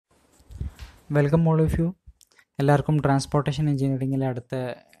Welcome all of U. എല്ലാവർക്കും transportation എഞ്ചിനീയറിംഗിലെ അടുത്ത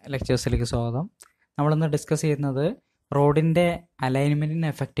ലെക്ചേഴ്സിലേക്ക് സ്വാഗതം. നമ്മളിന്ന് ഡിസ്കസ് ചെയ്യുന്നത് റോഡിൻ്റെ അലൈൻമെൻറ്റിനെ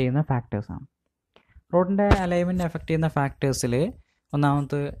എഫക്റ്റ് ചെയ്യുന്ന ഫാക്ടേഴ്സാണ്. റോഡിൻ്റെ അലൈൻമെൻറ്റിനെ എഫക്റ്റ് ചെയ്യുന്ന ഫാക്ടേഴ്സിൽ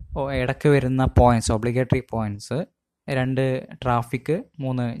ഒന്നാമത് ഇടയ്ക്ക് വരുന്ന points, obligatory points, 2 traffic,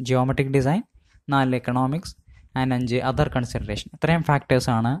 3 geometric design, 4 economics and 5 other consideration. ഇത്രയും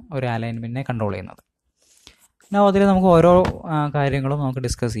ഫാക്ടേഴ്സാണ് ഒരു അലൈൻമെൻറ്റിനെ കൺട്രോൾ ചെയ്യുന്നത്. അതിൽ നമുക്ക് ഓരോ കാര്യങ്ങളും നമുക്ക്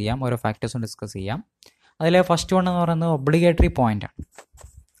ഡിസ്കസ് ചെയ്യാം, ഓരോ ഫാക്ടേഴ്സും ഡിസ്കസ് ചെയ്യാം. അതിൽ ഫസ്റ്റ് വൺ എന്ന് പറയുന്നത് ഒബ്ലിഗേറ്ററി പോയിൻ്റാണ്.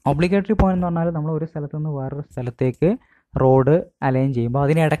 ഒബ്ലിഗേറ്ററി പോയിന്റ് എന്ന് പറഞ്ഞാൽ നമ്മൾ ഒരു സ്ഥലത്തു നിന്ന് വേറൊരു സ്ഥലത്തേക്ക് റോഡ് അലൈൻ ചെയ്യുമ്പോൾ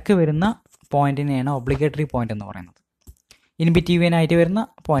അതിനിടയ്ക്ക് വരുന്ന പോയിന്റിനെയാണ് ഒബ്ലിഗേറ്ററി പോയിന്റ് എന്ന് പറയുന്നത്, ഇൻബിറ്റ്വീൻ ആയിട്ട് വരുന്ന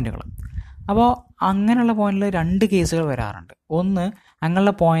പോയിന്റുകൾ. അപ്പോൾ അങ്ങനെയുള്ള പോയിന്റിൽ 2 കേസുകൾ വരാറുണ്ട്. ഒന്ന്,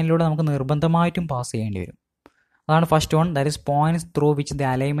 അങ്ങനെയുള്ള പോയിന്റിലൂടെ നമുക്ക് നിർബന്ധമായിട്ടും പാസ് ചെയ്യേണ്ടി വരും. അതാണ് first one, that is points through which the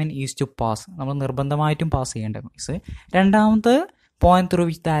alignment is to pass. നമ്മൾ നിർബന്ധമായിട്ടും പാസ് ചെയ്യേണ്ട കേസ്. രണ്ടാമത്, point through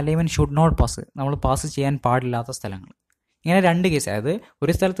which the alignment should not pass, നമ്മൾ പാസ് ചെയ്യാൻ പാടില്ലാത്ത സ്ഥലങ്ങൾ. ഇങ്ങനെ 2 കേസ്. അതായത്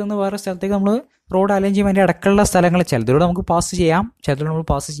ഒരു സ്ഥലത്ത് നിന്ന് വേറെ സ്ഥലത്തേക്ക് നമ്മൾ റോഡ് അലൈൻ ചെയ്യുമ്പോൾ അതിൻ്റെ ഇടയ്ക്കുള്ള സ്ഥലങ്ങൾ ചിലതിലൂടെ നമുക്ക് പാസ് ചെയ്യാം, ചിലതിലൂടെ നമ്മൾ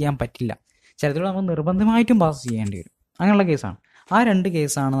പാസ് ചെയ്യാൻ പറ്റില്ല, ചിലതിലൂടെ നമ്മൾ നിർബന്ധമായിട്ടും പാസ് ചെയ്യേണ്ടി വരും. അങ്ങനെയുള്ള കേസാണ്. ആ 2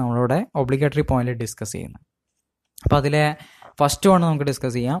 കേസാണ് നമ്മളിവിടെ ഒബ്ലിഗേറ്ററി പോയിന്റിൽ ഡിസ്കസ് ചെയ്യുന്നത്. അപ്പോൾ അതിലെ ഫസ്റ്റ് വൺ നമുക്ക്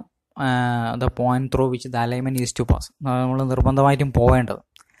ഡിസ്കസ് ചെയ്യാം, the point through which the alignment is to pass. നമ്മൾ നിർബന്ധമായിട്ടും പോവേണ്ടത്.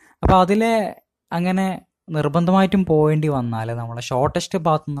 അപ്പോൾ അതിൽ അങ്ങനെ നിർബന്ധമായിട്ടും പോകേണ്ടി വന്നാൽ നമ്മളെ ഷോർട്ടസ്റ്റ്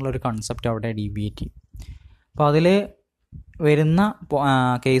പാത്ത് എന്നുള്ളൊരു കൺസെപ്റ്റ് അവിടെ ഡീവിയേറ്റ് ചെയ്യും. അപ്പോൾ അതിൽ വരുന്ന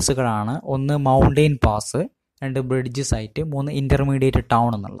കേസുകളാണ് 1 mountain pass, 2 bridge site, 3 intermediate town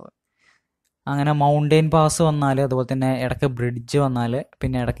എന്നുള്ളത്. അങ്ങനെ മൗണ്ടെയിൻ പാസ് വന്നാൽ, അതുപോലെ തന്നെ ഇടയ്ക്ക് ബ്രിഡ്ജ് വന്നാൽ,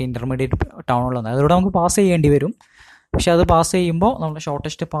 പിന്നെ ഇടയ്ക്ക് ഇൻ്റർമീഡിയറ്റ് ടൗണുകൾ വന്നാൽ അതിലൂടെ നമുക്ക് പാസ് ചെയ്യേണ്ടി വരും. പക്ഷെ അത് പാസ് ചെയ്യുമ്പോൾ നമ്മുടെ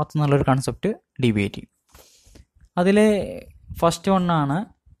ഷോർട്ടസ്റ്റ് പാത്ത് എന്നുള്ളൊരു കൺസെപ്റ്റ് ഡീവിയേറ്റ് ചെയ്യും. അതിൽ first വണ്ണാണ്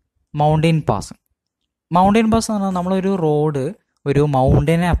mountain pass. Mountain pass എന്ന് പറഞ്ഞാൽ നമ്മളൊരു റോഡ് ഒരു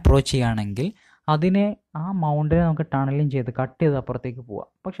മൗണ്ടനെ അപ്രോച്ച് ചെയ്യുകയാണെങ്കിൽ അതിനെ ആ മൗണ്ടനെ നമുക്ക് ടണലിങ് ചെയ്ത് കട്ട് ചെയ്ത് അപ്പുറത്തേക്ക് പോവാം.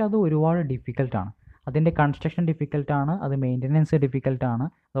 പക്ഷെ അത് ഒരുപാട് ഡിഫിക്കൽട്ടാണ്. അതിൻ്റെ കൺസ്ട്രക്ഷൻ ഡിഫിക്കൽട്ടാണ്, അത് മെയിൻ്റനൻസ് ഡിഫിക്കൽട്ടാണ്,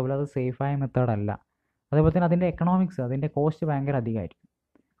 അതുപോലെ അത് സേഫായ മെത്തേഡല്ല. അതേപോലെ തന്നെ അതിൻ്റെ എക്കണോമിക്സ്, അതിൻ്റെ കോസ്റ്റ് ഭയങ്കര അധികമായിരിക്കും.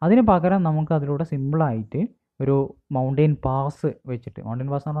 അതിന് പകരം നമുക്ക് അതിലൂടെ സിമ്പിളായിട്ട് ഒരു മൗണ്ടെയിൻ പാസ് വെച്ചിട്ട്, മൗണ്ടെയിൻ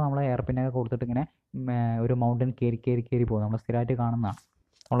പാസ് എന്ന് പറഞ്ഞാൽ നമ്മൾ എയർപിന്നൊക്കെ കൊടുത്തിട്ട് ഇങ്ങനെ ഒരു മൗണ്ടൻ കയറി പോകും. നമ്മൾ സ്ഥിരമായിട്ട് കാണുന്നതാണ്,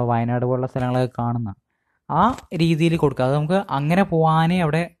 നമ്മൾ വയനാട് പോലുള്ള സ്ഥലങ്ങളൊക്കെ കാണുന്ന ആ രീതിയിൽ കൊടുക്കുക. അത് നമുക്ക് അങ്ങനെ പോകാനേ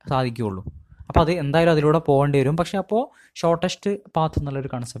അവിടെ സാധിക്കുകയുള്ളൂ. അപ്പോൾ അത് എന്തായാലും അതിലൂടെ പോകേണ്ടി വരും. പക്ഷേ അപ്പോൾ ഷോർട്ടസ്റ്റ് പാത്ത് എന്നുള്ളൊരു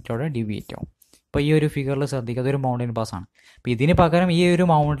കൺസെപ്റ്റ് അവിടെ ഡീവിയേറ്റ് ആവും. അപ്പോൾ ഈ ഒരു ഫിഗറിൽ ശ്രദ്ധിക്കുക, അതൊരു മൗണ്ടെയിൻ പാസ്സാണ്. അപ്പോൾ ഇതിന് പകരം ഈ ഒരു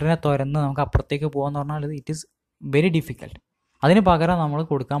മൗണ്ടനെ തുരന്ന് നമുക്ക് അപ്പുറത്തേക്ക് പോകാമെന്ന് പറഞ്ഞാൽ ഇറ്റ് ഈസ് വെരി ഡിഫിക്കൽട്ട്. അതിന് പകരം നമ്മൾ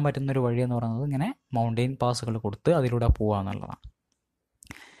കൊടുക്കാൻ പറ്റുന്നൊരു വഴി എന്ന് പറയുന്നത് ഇങ്ങനെ മൗണ്ടെയിൻ പാസുകൾ കൊടുത്ത് അതിലൂടെ പോകുക എന്നുള്ളതാണ്.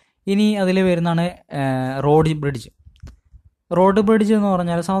 ഇനി അതിൽ വരുന്നതാണ് റോഡ് ബ്രിഡ്ജ്. റോഡ് ബ്രിഡ്ജ് എന്ന്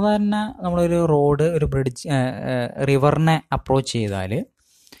പറഞ്ഞാൽ സാധാരണ നമ്മളൊരു റോഡ്, ഒരു ബ്രിഡ്ജ്, റിവറിനെ അപ്രോച്ച് ചെയ്താൽ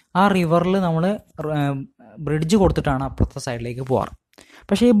ആ റിവറിൽ നമ്മൾ ബ്രിഡ്ജ് കൊടുത്തിട്ടാണ് അപ്പുറത്തെ സൈഡിലേക്ക് പോകാറ്.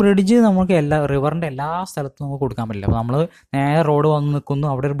 പക്ഷേ ഈ ബ്രിഡ്ജ് നമുക്ക് റിവറിൻ്റെ എല്ലാ സ്ഥലത്തും നമുക്ക് കൊടുക്കാൻ പറ്റില്ല. അപ്പോൾ നമ്മൾ നേരെ റോഡ് വന്ന് നിൽക്കുന്നു,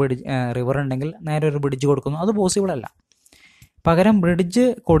 അവിടെ ഒരു റിവർ ഉണ്ടെങ്കിൽ നേരെ ഒരു ബ്രിഡ്ജ് കൊടുക്കുന്നു, അത് പോസിബിൾ അല്ല. പകരം ബ്രിഡ്ജ്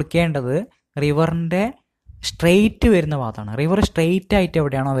കൊടുക്കേണ്ടത് റിവറിൻ്റെ സ്ട്രെയിറ്റ് വരുന്ന ഭാഗത്താണ്. റിവർ സ്ട്രെയിറ്റ് ആയിട്ട്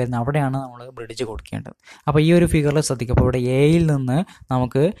എവിടെയാണോ വരുന്നത് അവിടെയാണ് നമ്മൾ ബ്രിഡ്ജ് കൊടുക്കേണ്ടത്. അപ്പോൾ ഈ ഒരു ഫിഗറിൽ ശ്രദ്ധിക്കുക. അപ്പോൾ ഇവിടെ എയിൽ നിന്ന്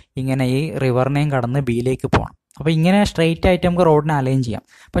നമുക്ക് ഇങ്ങനെ ഈ റിവറിനെയും കടന്ന് ബിയിലേക്ക് പോകണം. അപ്പോൾ ഇങ്ങനെ സ്ട്രെയിറ്റ് ആയിട്ട് നമുക്ക് റോഡിനെ അലൈൻ ചെയ്യാം.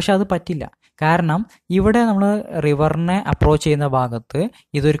 പക്ഷെ അത് പറ്റില്ല. കാരണം ഇവിടെ നമ്മൾ റിവറിനെ അപ്രോച്ച് ചെയ്യുന്ന ഭാഗത്ത്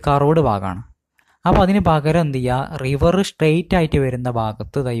ഇതൊരു കർവ്ഡ് ഭാഗമാണ്. അപ്പോൾ അതിന് പകരം എന്ത് ചെയ്യുക, റിവർ സ്ട്രെയിറ്റ് ആയിട്ട് വരുന്ന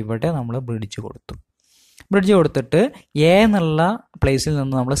ഭാഗത്ത് ഇവിടെ നമ്മൾ ബ്രിഡ്ജ് കൊടുത്തു. ബ്രിഡ്ജ് കൊടുത്തിട്ട് എ എന്നുള്ള പ്ലേസിൽ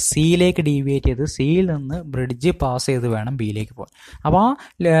നിന്ന് നമ്മൾ സിയിലേക്ക് ഡീവിയേറ്റ് ചെയ്ത് സിയിൽ നിന്ന് ബ്രിഡ്ജ് പാസ് ചെയ്ത് വേണം ബിയിലേക്ക് പോകാൻ. അപ്പോൾ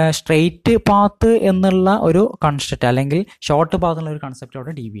സ്ട്രെയിറ്റ് പാത്ത് എന്നുള്ള ഒരു കൺസെപ്റ്റ് അല്ലെങ്കിൽ ഷോർട്ട് പാത്ത് എന്നുള്ള ഒരു കൺസെപ്റ്റ്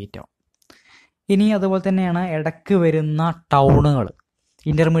അവിടെ ഡീവിയേറ്റ് ആവും. ഇനി അതുപോലെ തന്നെയാണ് ഇടയ്ക്ക് വരുന്ന ടൗണുകൾ,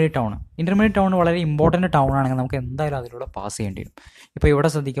 ഇൻ്റർമീഡിയറ്റ് ടൗൺ വളരെ ഇമ്പോർട്ടൻ്റ് ടൗൺ ആണെങ്കിൽ നമുക്ക് എന്തായാലും അതിലൂടെ പാസ് ചെയ്യേണ്ടി വരും. ഇപ്പോൾ ഇവിടെ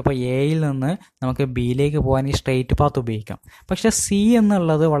ശ്രദ്ധിക്കുക, അപ്പോൾ എയിൽ നിന്ന് നമുക്ക് ബിയിലേക്ക് പോകാൻ ഈ സ്ട്രെയിറ്റ് പാത്ത് ഉപയോഗിക്കാം. പക്ഷേ സി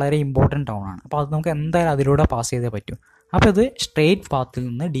എന്നുള്ളത് വളരെ ഇമ്പോർട്ടൻ്റ് ടൗൺ ആണ്. അപ്പോൾ അത് നമുക്ക് എന്തായാലും അതിലൂടെ പാസ് ചെയ്തേ പറ്റൂ. അപ്പോൾ ഇത് സ്ട്രെയിറ്റ് പാത്തിൽ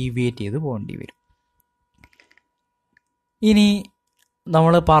നിന്ന് ഡീവിയേറ്റ് ചെയ്ത് പോകേണ്ടി വരും. ഇനി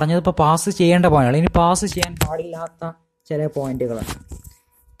നമ്മൾ പറഞ്ഞത് ഇപ്പോൾ പാസ് ചെയ്യേണ്ട പോയിന്റുകൾ. ഇനി പാസ് ചെയ്യാൻ പാടില്ലാത്ത ചില പോയിന്റുകളാണ്.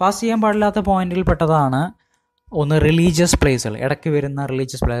 പാസ് ചെയ്യാൻ പാടില്ലാത്ത പോയിന്റിൽ പെട്ടതാണ് ഒന്ന് റിലീജിയസ് പ്ലേസുകൾ, ഇടയ്ക്ക് വരുന്ന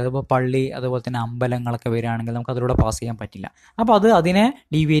റിലീജിയസ് പ്ലേസ്. അതിപ്പോൾ പള്ളി, അതുപോലെ തന്നെ അമ്പലങ്ങളൊക്കെ വരികയാണെങ്കിൽ നമുക്ക് അതിലൂടെ പാസ് ചെയ്യാൻ പറ്റില്ല. അപ്പോൾ അതിനെ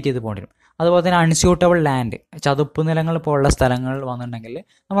ഡീവിയേറ്റ് ചെയ്ത് പോകേണ്ടി വരും. അതുപോലെ തന്നെ അൺസ്യൂട്ടബിൾ ലാൻഡ്, ചതുപ്പ് നിലങ്ങൾ പോലുള്ള സ്ഥലങ്ങൾ വന്നിട്ടുണ്ടെങ്കിൽ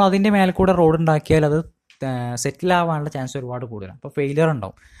നമ്മൾ അതിൻ്റെ മേൽ കൂടെ റോഡ് ഉണ്ടാക്കിയാൽ അത് സെറ്റിൽ ആവാനുള്ള ചാൻസ് ഒരുപാട് കൂടുതലാണ്. അപ്പോൾ ഫെയിലിയർ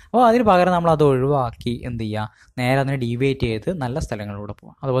ഉണ്ടാവും. അപ്പോൾ അതിന് പകരം നമ്മൾ അത് ഒഴിവാക്കി എന്ത് ചെയ്യുക, നേരെ അതിനെ ഡീവിയേറ്റ് ചെയ്ത് നല്ല സ്ഥലങ്ങളിലൂടെ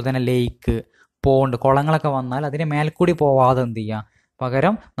പോകാം. അതുപോലെ തന്നെ ലേക്ക്, പോണ്ട്, കുളങ്ങളൊക്കെ വന്നാൽ അതിൻ്റെ മേൽക്കൂടി പോവാതെ എന്ത് ചെയ്യുക,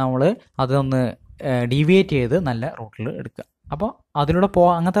 പകരം നമ്മൾ അതൊന്ന് ഡീവിയേറ്റ് ചെയ്ത് നല്ല റൂട്ടിൽ എടുക്കുക. അപ്പോൾ അതിലൂടെ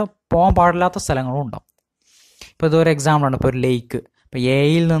അങ്ങനത്തെ പോകാൻ പാടില്ലാത്ത സ്ഥലങ്ങളും ഉണ്ടാവും. ഇപ്പോൾ ഇതൊരു എക്സാമ്പിളാണ്. ഇപ്പോൾ ഒരു ലേക്ക്, ഇപ്പോൾ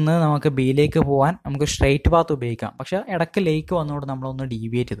എയിൽ നിന്ന് നമുക്ക് ബിയിലേക്ക് പോകാൻ നമുക്ക് സ്ട്രെയിറ്റ് പാത്ത് ഉപയോഗിക്കാം. പക്ഷേ ഇടയ്ക്ക് ലേക്ക് വന്നുകൊണ്ട് നമ്മളൊന്ന്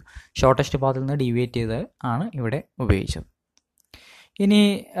ഡീവിയേറ്റ് ചെയ്തു, ഷോർട്ടസ്റ്റ് പാത്തിൽ നിന്ന് ഡീവിയേറ്റ് ചെയ്ത് ആണ് ഇവിടെ ഉപയോഗിച്ചത്. ഇനി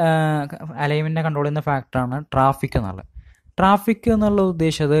അലൈൻമെൻറ്റിനെ കൺട്രോൾ ചെയ്യുന്ന ഫാക്ടറാണ് ട്രാഫിക് എന്നുള്ളത്. ട്രാഫിക് എന്നുള്ള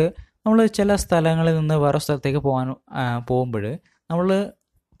ഉദ്ദേശിച്ചത് നമ്മൾ ചില സ്ഥലങ്ങളിൽ നിന്ന് വേറെ സ്ഥലത്തേക്ക് പോകുമ്പോൾ നമ്മൾ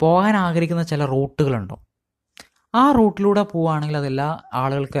പോകാൻ ആഗ്രഹിക്കുന്ന ചില റൂട്ടുകളുണ്ടാവും. ആ റൂട്ടിലൂടെ പോവുകയാണെങ്കിൽ അതെല്ലാ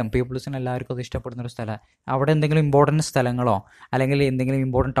ആളുകൾക്കും, പീപ്പിൾസിന് എല്ലാവർക്കും അത് ഇഷ്ടപ്പെടുന്നൊരു സ്ഥലം. അവിടെ എന്തെങ്കിലും ഇമ്പോർട്ടൻറ്റ് സ്ഥലങ്ങളോ അല്ലെങ്കിൽ എന്തെങ്കിലും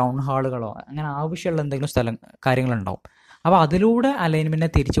ഇമ്പോർട്ടൻറ്റ് ടൗൺ ഹാളുകളോ അങ്ങനെ ആവശ്യമുള്ള എന്തെങ്കിലും കാര്യങ്ങളുണ്ടാവും. അപ്പോൾ അതിലൂടെ അലൈൻമെൻറ്റിനെ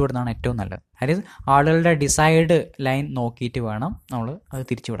തിരിച്ചുവിടുന്നതാണ് ഏറ്റവും നല്ലത്. അതായത് ആളുകളുടെ ഡിസൈഡ് ലൈൻ നോക്കിയിട്ട് വേണം നമ്മൾ അത്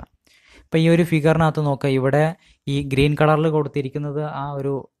തിരിച്ചുവിടാൻ. ഇപ്പോൾ ഈ ഒരു ഫിഗറിനകത്ത് നോക്കുക, ഇവിടെ ഈ ഗ്രീൻ കളറിൽ കൊടുത്തിരിക്കുന്നത് ആ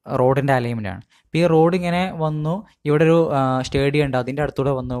ഒരു റോഡിൻ്റെ അലൈൻമെൻറ്റാണ്. ഇപ്പോൾ ഈ റോഡ് ഇങ്ങനെ വന്നു, ഇവിടെ ഒരു സ്റ്റേഡിയം ഉണ്ട്, അതിൻ്റെ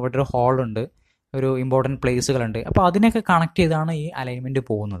അടുത്തൂടെ വന്നു, ഇവിടെ ഒരു ഹാളുണ്ട്, ഒരു ഇമ്പോർട്ടൻറ്റ് പ്ലേസുകളുണ്ട്. അപ്പോൾ അതിനൊക്കെ കണക്ട് ചെയ്താണ് ഈ അലൈൻമെൻറ്റ്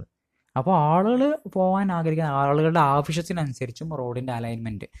പോകുന്നത്. അപ്പോൾ ആളുകൾ പോകാൻ ആഗ്രഹിക്കുന്ന ആളുകളുടെ ആവശ്യത്തിനനുസരിച്ചും റോഡിൻ്റെ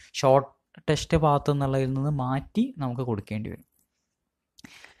അലൈൻമെൻറ്റ് ഷോർട്ടസ്റ്റ് പാത്ത് എന്നുള്ളതിൽ നിന്ന് മാറ്റി നമുക്ക് കൊടുക്കേണ്ടി വരും.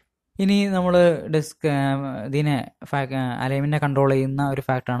 ഇനി നമ്മൾ ഇതിനെ അലൈൻമെൻറ്റിനെ കൺട്രോൾ ചെയ്യുന്ന ഒരു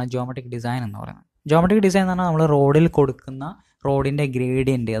ഫാക്ടറാണ് ജിയോമെട്രിക് ഡിസൈൻ എന്ന് പറയുന്നത്. ജിയോമെട്രിക് ഡിസൈൻ എന്ന് പറഞ്ഞാൽ നമ്മൾ റോഡിൽ കൊടുക്കുന്ന റോഡിൻ്റെ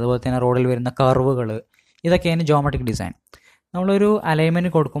ഗ്രേഡിയൻറ്റ്, അതുപോലെ തന്നെ റോഡിൽ വരുന്ന കർവുകൾ, ഇതൊക്കെയാണ് ജിയോമെട്രിക് ഡിസൈൻ. നമ്മളൊരു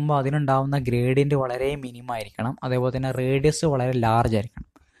അലൈൻമെൻറ്റ് കൊടുക്കുമ്പോൾ അതിനുണ്ടാവുന്ന ഗ്രേഡിയൻറ്റ് വളരെ മിനിമം ആയിരിക്കണം. അതേപോലെ തന്നെ റേഡിയസ് വളരെ ലാർജ് ആയിരിക്കണം.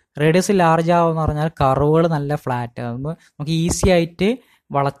 റേഡിയസ് ലാർജ് ആവുമെന്ന് പറഞ്ഞാൽ കർവുകൾ നല്ല ഫ്ലാറ്റ് ആകുമ്പോൾ നമുക്ക് ഈസി ആയിട്ട്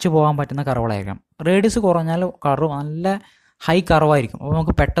വളച്ചു പോകാൻ പറ്റുന്ന കർവുകളായിരിക്കണം. റേഡിയസ് കുറഞ്ഞാൽ കർവ് നല്ല ഹൈ കർവായിരിക്കും. അപ്പോൾ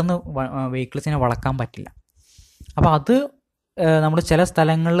നമുക്ക് പെട്ടെന്ന് വെഹിക്കിൾസിനെ വളക്കാൻ പറ്റില്ല. അപ്പോൾ അത് നമ്മൾ ചില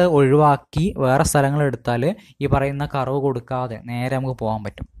സ്ഥലങ്ങളിൽ ഒഴിവാക്കി വേറെ സ്ഥലങ്ങൾ എടുത്താൽ ഈ പറയുന്ന കർവ് കൊടുക്കാതെ നേരെ നമുക്ക് പോകാൻ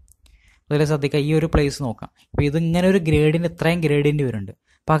പറ്റും. അതിൽ ശ്രദ്ധിക്കുക, ഈ ഒരു പ്ലേസ് നോക്കാം. ഇപ്പോൾ ഇതിങ്ങനെ ഒരു ഗ്രേഡിൻ്റെ ഇത്രയും ഗ്രേഡിയൻ്റ് വരുന്നുണ്ട്.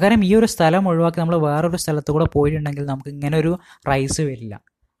 പകരം ഈ ഒരു സ്ഥലം ഒഴിവാക്കി നമ്മൾ വേറൊരു സ്ഥലത്ത് കൂടെ പോയിട്ടുണ്ടെങ്കിൽ നമുക്ക് ഇങ്ങനെ ഒരു റൈസ് വരില്ല.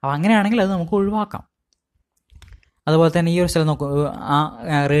 അപ്പോൾ അങ്ങനെയാണെങ്കിൽ അത് നമുക്ക് ഒഴിവാക്കാം. അതുപോലെ തന്നെ ഈ ഒരു സ്ഥലം നോക്കും, ആ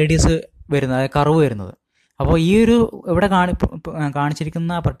റേഡിയസ് വരുന്നത്, അതായത് കർവ് വരുന്നത്. അപ്പോൾ ഈ ഒരു ഇവിടെ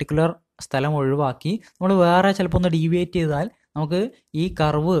കാണിച്ചിരിക്കുന്ന പർട്ടിക്കുലർ സ്ഥലം ഒഴിവാക്കി നമ്മൾ വേറെ ചിലപ്പോൾ ഒന്ന് ഡീവിയേറ്റ് ചെയ്താൽ നമുക്ക് ഈ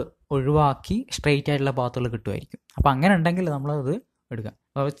കർവ് ഒഴിവാക്കി സ്ട്രെയിറ്റ് ആയിട്ടുള്ള പാത്തുകൾ കിട്ടുമായിരിക്കും. അപ്പോൾ അങ്ങനെ ഉണ്ടെങ്കിൽ നമ്മളത് എടുക്കാം.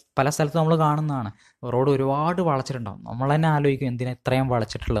 അപ്പോൾ പല സ്ഥലത്തും നമ്മൾ കാണുന്നതാണ്, റോഡ് ഒരുപാട് വളച്ചിട്ടുണ്ടാകും. നമ്മൾ തന്നെ ആലോചിക്കും എന്തിനാ ഇത്രയും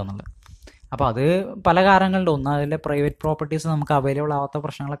വളച്ചിട്ടുള്ളതെന്നുള്ളത്. അപ്പോൾ അത് പല കാരണങ്ങളുണ്ട്. ഒന്ന് അതിലെ പ്രൈവറ്റ് പ്രോപ്പർട്ടീസ് നമുക്ക് അവൈലബിൾ ആവാത്ത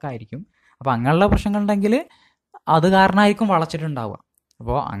പ്രശ്നങ്ങളൊക്കെ ആയിരിക്കും. അപ്പോൾ അങ്ങനെയുള്ള പ്രശ്നങ്ങളുണ്ടെങ്കിൽ അത് കാരണമായിരിക്കും വളച്ചിട്ടുണ്ടാവുക.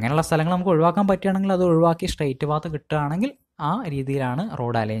 അപ്പോൾ അങ്ങനെയുള്ള സ്ഥലങ്ങൾ നമുക്ക് ഒഴിവാക്കാൻ പറ്റുകയാണെങ്കിൽ അത് ഒഴിവാക്കി സ്ട്രെയിറ്റ് പാത്ത് കിട്ടുകയാണെങ്കിൽ ആ രീതിയിലാണ്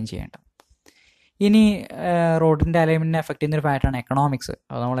റോഡ് അലൈൻ ചെയ്യേണ്ടത്. ഇനി റോഡിൻ്റെ അലൈൻമെൻറ്റിനെ എഫക്റ്റ് ചെയ്യുന്നൊരു ഫാക്ടറാണ് എക്കണോമിക്സ്.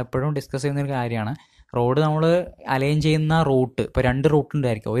 അത് നമ്മൾ എപ്പോഴും ഡിസ്കസ് ചെയ്യുന്നൊരു കാര്യമാണ്. റോഡ് നമ്മൾ അലൈൻ ചെയ്യുന്ന റൂട്ട്, ഇപ്പോൾ 2 റൂട്ട്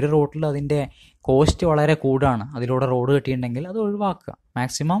ഉണ്ടായിരിക്കും. ഒരു റൂട്ടിൽ അതിൻ്റെ കോസ്റ്റ് വളരെ കൂടുതലാണ്, അതിലൂടെ റോഡ് കിട്ടിയിട്ടുണ്ടെങ്കിൽ അത് ഒഴിവാക്കുക.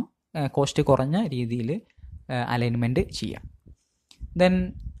 മാക്സിമം കോസ്റ്റ് കുറഞ്ഞ രീതിയിൽ അലൈൻമെൻറ്റ് ചെയ്യാം. ദെൻ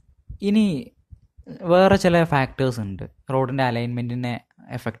ഇനി വേറെ ചില ഫാക്ടേഴ്സ് ഉണ്ട് റോഡിൻ്റെ അലൈൻമെൻറ്റിനെ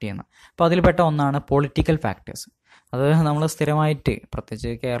എഫക്റ്റ് ചെയ്യുന്നത്. അപ്പോൾ അതിൽപ്പെട്ട ഒന്നാണ് പൊളിറ്റിക്കൽ ഫാക്ടേഴ്സ്. അത് നമ്മൾ സ്ഥിരമായിട്ട്,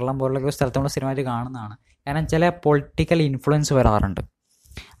 പ്രത്യേകിച്ച് കേരളം പോലുള്ള സ്ഥലത്ത് നമ്മൾ സ്ഥിരമായിട്ട് കാണുന്നതാണ്. കാരണം ചില പൊളിറ്റിക്കൽ ഇൻഫ്ലുവൻസ് വരാറുണ്ട്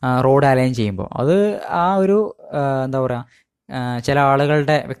റോഡ് അലൈൻ ചെയ്യുമ്പോൾ. അത് ആ ഒരു എന്താ പറയുക, ചില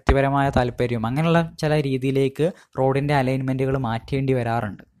ആളുകളുടെ വ്യക്തിപരമായ താല്പര്യം അങ്ങനെയുള്ള ചില രീതിയിലേക്ക് റോഡിൻ്റെ അലൈൻമെൻറ്റുകൾ മാറ്റേണ്ടി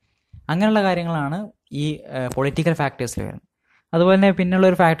വരാറുണ്ട്. അങ്ങനെയുള്ള കാര്യങ്ങളാണ് ഈ പൊളിറ്റിക്കൽ ഫാക്ടേഴ്സിൽ വരുന്നത്. അതുപോലെ തന്നെ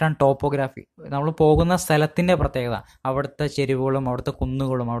പിന്നുള്ളൊരു ഫാക്ടറാണ് ടോപ്പോഗ്രാഫി. നമ്മൾ പോകുന്ന സ്ഥലത്തിൻ്റെ പ്രത്യേകത, അവിടുത്തെ ചെരുവുകളും അവിടുത്തെ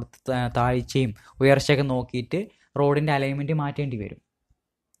കുന്നുകളും അവിടുത്തെ താഴ്ചയും ഉയർച്ചയൊക്കെ നോക്കിയിട്ട് റോഡിൻ്റെ അലൈൻമെൻറ്റ് മാറ്റേണ്ടി വരും.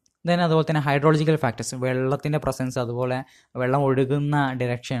 ദെൻ അതുപോലെ തന്നെ ഹൈഡ്രോളജിക്കൽ ഫാക്ടേഴ്സ്, വെള്ളത്തിൻ്റെ പ്രസൻസ്, അതുപോലെ വെള്ളം ഒഴുകുന്ന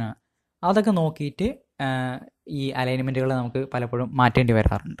ഡിറക്ഷൻ, അതൊക്കെ നോക്കിയിട്ട് ഈ അലൈൻമെൻറ്റുകൾ നമുക്ക് പലപ്പോഴും മാറ്റേണ്ടി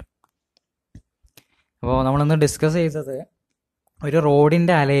വരാറുണ്ട്. അപ്പോൾ നമ്മളിന്ന് ഡിസ്കസ് ചെയ്തത് ഒരു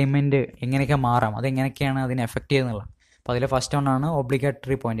റോഡിൻ്റെ അലൈൻമെൻറ്റ് എങ്ങനെയൊക്കെ മാറാം, അതെങ്ങനെയൊക്കെയാണ് അതിനെ എഫക്റ്റ് ചെയ്യുന്നത്. അപ്പോൾ അതിൽ ഫസ്റ്റ് ഒന്നാണ്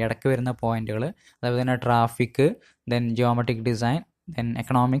ഒബ്ലിഗേറ്ററി പോയിന്റ്, ഇടയ്ക്ക് വരുന്ന പോയിന്റുകൾ. അതുപോലെ തന്നെ traffic, then geometric design, then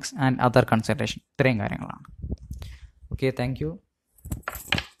economics and other consideration. ഇത്രയും കാര്യങ്ങളാണ്. Okay, thank you.